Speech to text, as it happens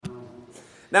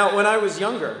Now, when I was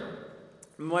younger,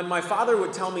 when my father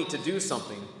would tell me to do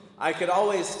something, I could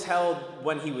always tell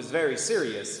when he was very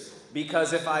serious,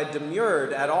 because if I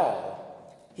demurred at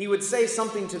all, he would say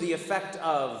something to the effect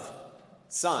of,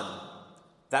 "Son,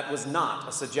 that was not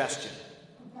a suggestion."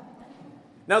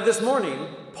 Now, this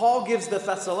morning, Paul gives the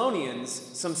Thessalonians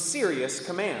some serious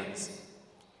commands.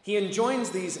 He enjoins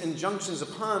these injunctions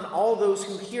upon all those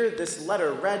who hear this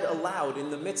letter read aloud in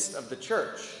the midst of the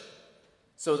church.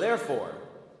 So therefore,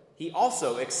 he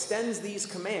also extends these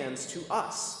commands to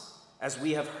us, as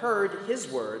we have heard his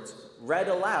words read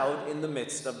aloud in the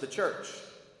midst of the church.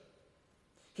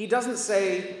 He doesn't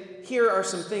say, "Here are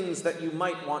some things that you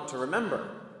might want to remember."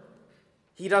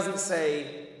 He doesn't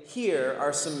say, "Here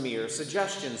are some mere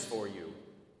suggestions for you."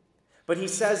 But he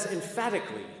says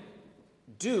emphatically,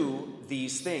 "Do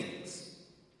these things."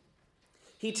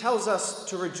 He tells us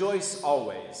to rejoice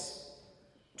always,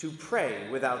 to pray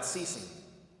without ceasing,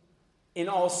 in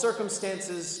all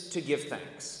circumstances to give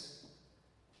thanks.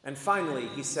 And finally,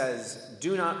 he says,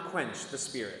 "Do not quench the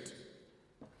Spirit."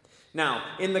 Now,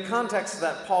 in the context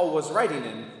that Paul was writing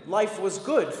in, life was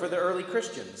good for the early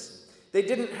Christians. They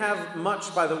didn't have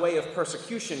much by the way of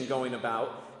persecution going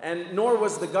about, and nor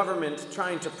was the government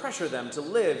trying to pressure them to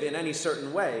live in any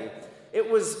certain way. It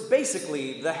was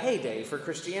basically the heyday for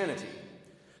Christianity.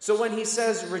 So when he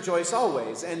says, "Rejoice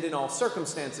always, and in all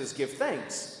circumstances give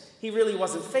thanks," he really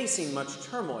wasn't facing much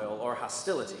turmoil or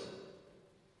hostility.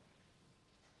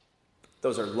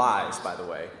 Those are lies, by the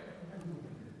way.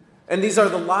 And these are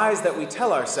the lies that we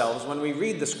tell ourselves when we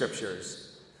read the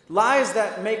scriptures. Lies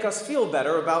that make us feel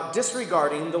better about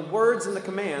disregarding the words and the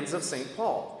commands of St.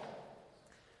 Paul.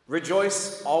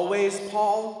 Rejoice always,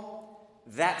 Paul?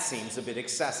 That seems a bit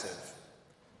excessive.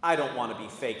 I don't want to be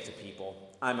fake to people.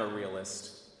 I'm a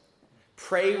realist.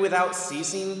 Pray without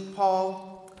ceasing,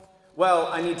 Paul? Well,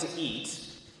 I need to eat.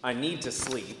 I need to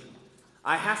sleep.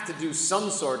 I have to do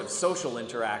some sort of social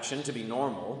interaction to be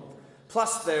normal.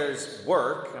 Plus there's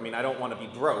work. I don't want to be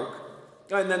broke.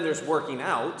 And then there's working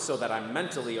out so that I'm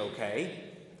mentally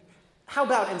okay. How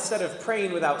about instead of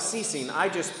praying without ceasing, I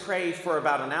just pray for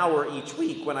about an hour each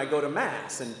week when I go to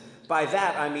Mass? And by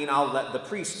that, I'll let the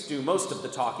priest do most of the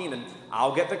talking, and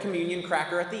I'll get the communion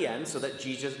cracker at the end so that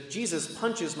Jesus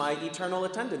punches my eternal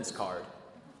attendance card.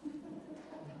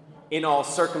 In all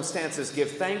circumstances,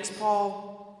 give thanks,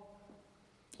 Paul?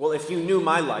 Well, if you knew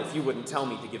my life, you wouldn't tell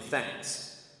me to give thanks.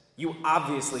 You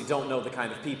obviously don't know the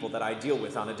kind of people that I deal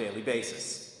with on a daily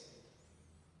basis.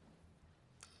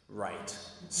 Right.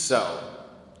 So,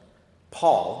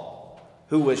 Paul,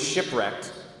 who was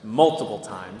shipwrecked multiple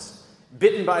times,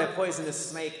 bitten by a poisonous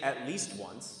snake at least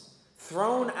once,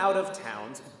 thrown out of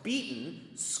towns,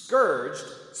 beaten, scourged,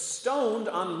 stoned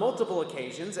on multiple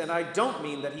occasions, and I don't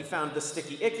mean that he found the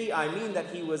sticky icky, I mean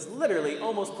that he was literally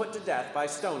almost put to death by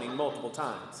stoning multiple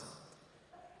times.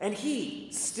 And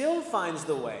he still finds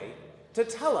the way to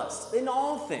tell us in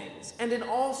all things and in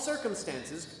all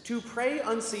circumstances to pray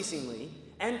unceasingly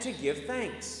and to give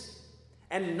thanks,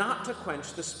 and not to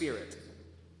quench the Spirit.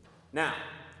 Now,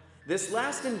 this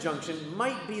last injunction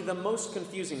might be the most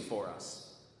confusing for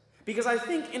us, because I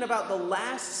think in about the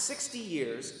last 60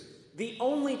 years, the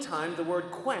only time the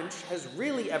word quench has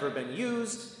really ever been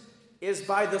used is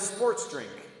by the sports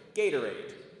drink,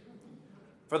 Gatorade.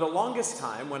 For the longest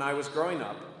time when I was growing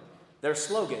up, their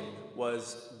slogan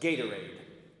was Gatorade,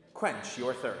 quench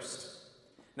your thirst.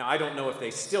 Now, I don't know if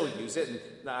they still use it,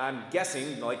 and I'm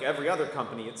guessing, like every other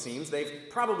company it seems, they've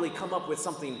probably come up with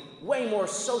something way more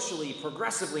socially,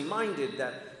 progressively minded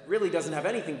that really doesn't have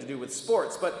anything to do with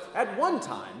sports. But at one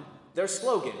time, their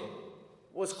slogan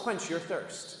was quench your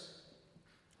thirst.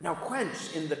 Now,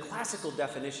 quench, in the classical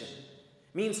definition,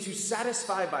 means to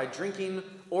satisfy by drinking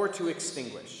or to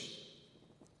extinguish.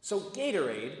 So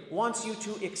Gatorade wants you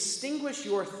to extinguish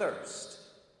your thirst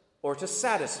or to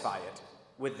satisfy it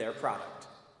with their product.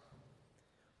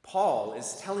 Paul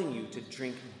is telling you to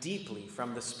drink deeply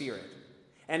from the Spirit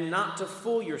and not to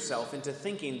fool yourself into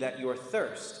thinking that your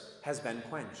thirst has been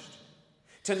quenched.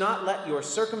 To not let your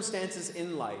circumstances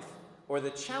in life or the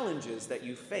challenges that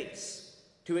you face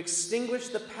to extinguish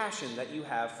the passion that you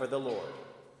have for the Lord.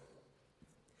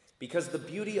 Because the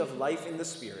beauty of life in the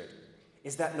Spirit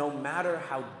is that no matter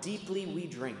how deeply we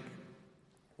drink,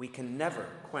 we can never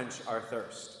quench our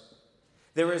thirst.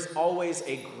 There is always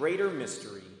a greater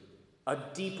mystery, a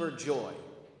deeper joy,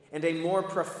 and a more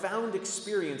profound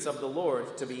experience of the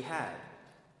Lord to be had.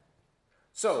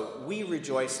 So we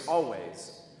rejoice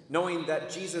always, knowing that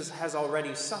Jesus has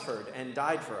already suffered and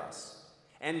died for us,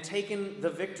 and taken the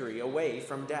victory away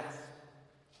from death.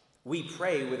 We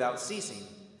pray without ceasing,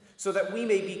 so that we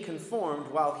may be conformed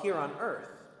while here on earth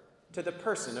to the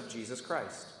person of Jesus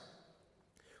Christ.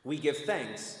 We give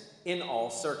thanks in all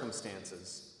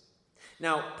circumstances.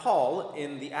 Now, Paul,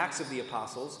 in the Acts of the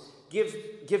Apostles,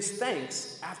 gives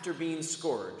thanks after being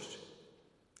scourged.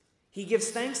 He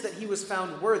gives thanks that he was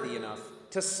found worthy enough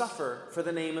to suffer for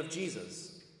the name of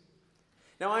Jesus.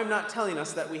 Now, I'm not telling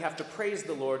us that we have to praise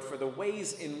the Lord for the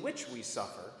ways in which we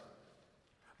suffer,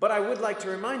 but I would like to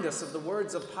remind us of the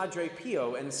words of Padre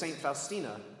Pio and St.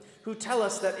 Faustina, who tell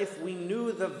us that if we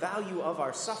knew the value of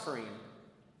our suffering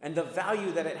and the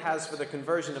value that it has for the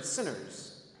conversion of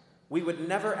sinners, we would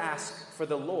never ask for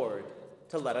the Lord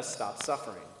to let us stop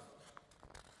suffering.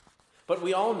 But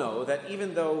we all know that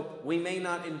even though we may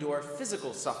not endure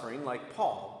physical suffering like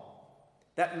Paul,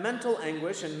 that mental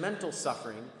anguish and mental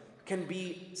suffering can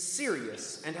be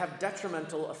serious and have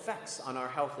detrimental effects on our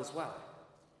health as well.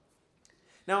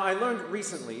 Now, I learned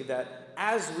recently that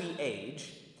as we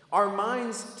age, our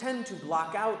minds tend to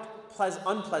block out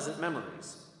unpleasant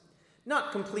memories.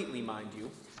 Not completely, mind you,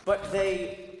 but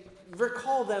they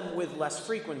recall them with less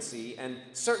frequency and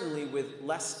certainly with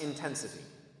less intensity.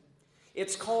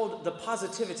 It's called the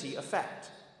positivity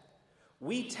effect.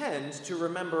 We tend to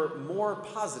remember more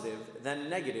positive than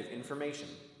negative information.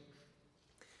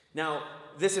 Now,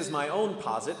 this is my own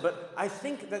posit, but I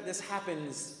think that this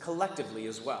happens collectively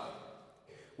as well.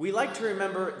 We like to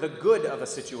remember the good of a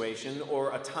situation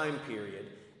or a time period,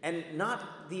 and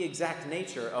not the exact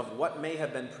nature of what may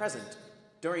have been present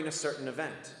during a certain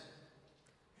event.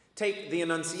 Take the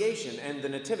Annunciation and the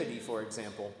Nativity, for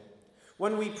example.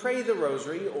 When we pray the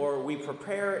Rosary or we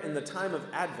prepare in the time of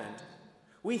Advent,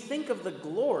 we think of the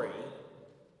glory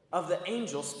of the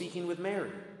angel speaking with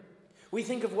Mary. We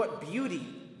think of what beauty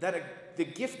the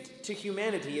gift to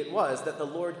humanity it was that the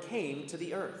Lord came to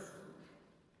the earth.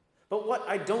 But what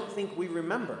I don't think we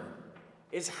remember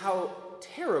is how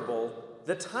terrible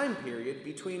the time period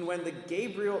between when the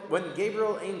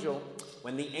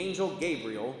angel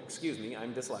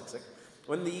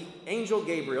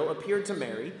Gabriel appeared to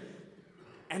Mary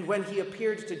and when he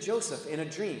appeared to Joseph in a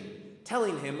dream,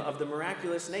 telling him of the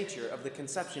miraculous nature of the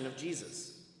conception of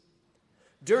Jesus.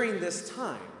 During this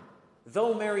time,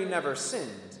 though Mary never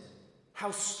sinned,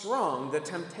 how strong the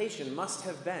temptation must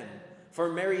have been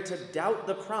for Mary to doubt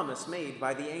the promise made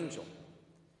by the angel.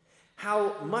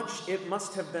 How much it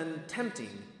must have been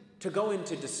tempting to go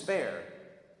into despair,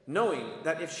 knowing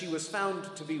that if she was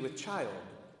found to be with child,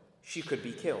 she could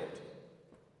be killed.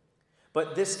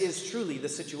 But this is truly the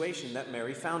situation that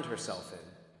Mary found herself in.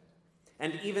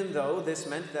 And even though this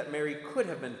meant that Mary could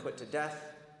have been put to death,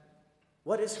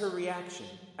 what is her reaction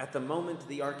at the moment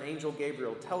the Archangel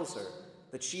Gabriel tells her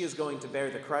that she is going to bear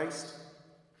the Christ?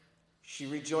 She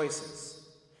rejoices.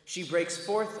 She breaks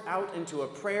forth out into a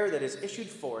prayer that is issued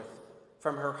forth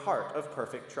from her heart of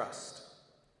perfect trust.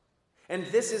 And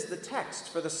this is the text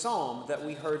for the psalm that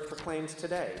we heard proclaimed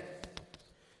today.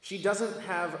 She doesn't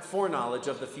have foreknowledge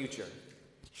of the future.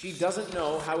 She doesn't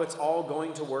know how it's all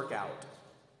going to work out.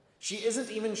 She isn't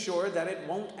even sure that it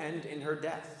won't end in her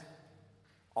death.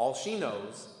 All she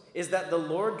knows is that the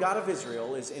Lord God of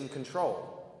Israel is in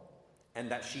control, and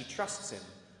that she trusts him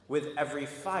with every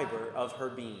fiber of her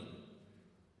being.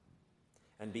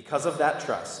 And because of that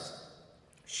trust,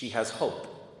 she has hope,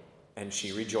 and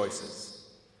she rejoices.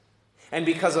 And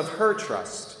because of her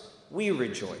trust, we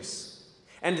rejoice.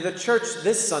 And the church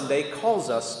this Sunday calls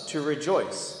us to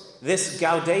rejoice, this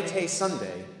Gaudete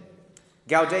Sunday.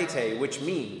 Gaudete, which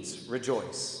means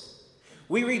rejoice.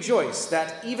 We rejoice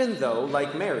that even though,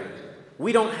 like Mary,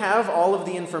 we don't have all of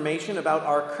the information about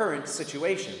our current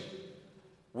situation,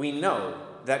 we know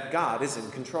that God is in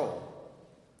control.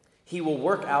 He will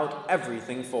work out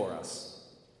everything for us.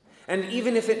 And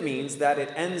even if it means that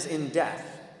it ends in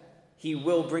death, he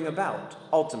will bring about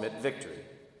ultimate victory.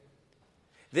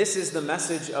 This is the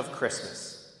message of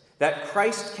Christmas, that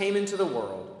Christ came into the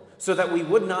world so that we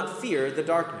would not fear the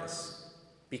darkness,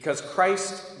 because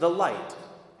Christ, the light,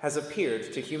 has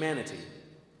appeared to humanity.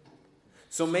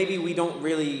 So maybe we don't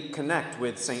really connect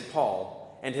with St.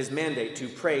 Paul and his mandate to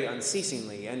pray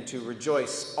unceasingly and to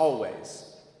rejoice always.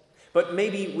 But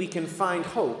maybe we can find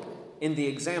hope in the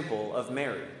example of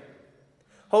Mary.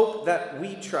 Hope that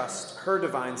we trust her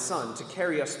divine Son to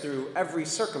carry us through every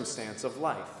circumstance of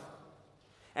life.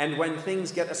 And when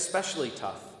things get especially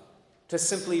tough, to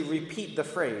simply repeat the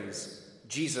phrase,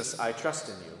 "Jesus, I trust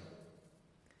in you."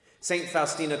 St.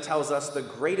 Faustina tells us the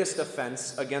greatest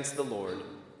offense against the Lord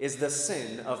is the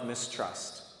sin of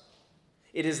mistrust.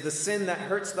 It is the sin that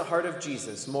hurts the heart of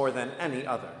Jesus more than any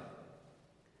other.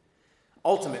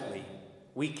 Ultimately,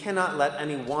 we cannot let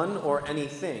anyone or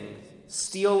anything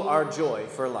steal our joy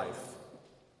for life.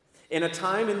 In a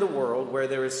time in the world where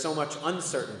there is so much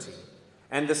uncertainty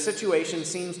and the situation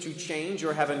seems to change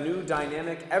or have a new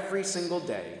dynamic every single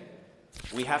day,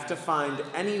 we have to find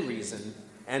any reason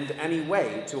and any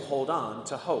way to hold on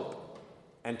to hope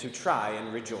and to try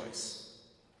and rejoice.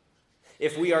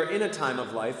 If we are in a time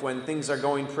of life when things are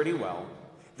going pretty well,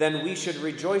 then we should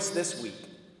rejoice this week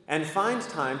and find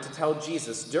time to tell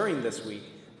Jesus during this week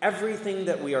everything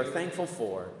that we are thankful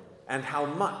for and how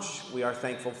much we are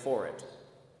thankful for it.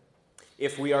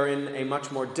 If we are in a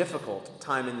much more difficult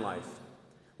time in life,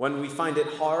 when we find it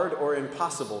hard or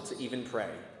impossible to even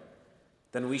pray,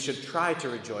 then we should try to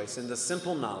rejoice in the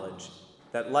simple knowledge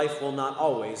that life will not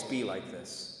always be like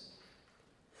this.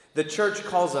 The church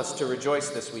calls us to rejoice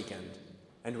this weekend,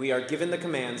 and we are given the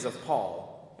commands of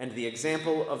Paul and the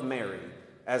example of Mary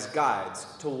as guides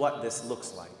to what this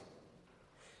looks like.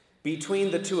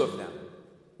 Between the two of them,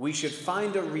 we should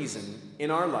find a reason in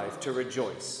our life to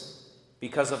rejoice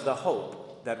because of the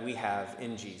hope that we have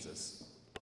in Jesus.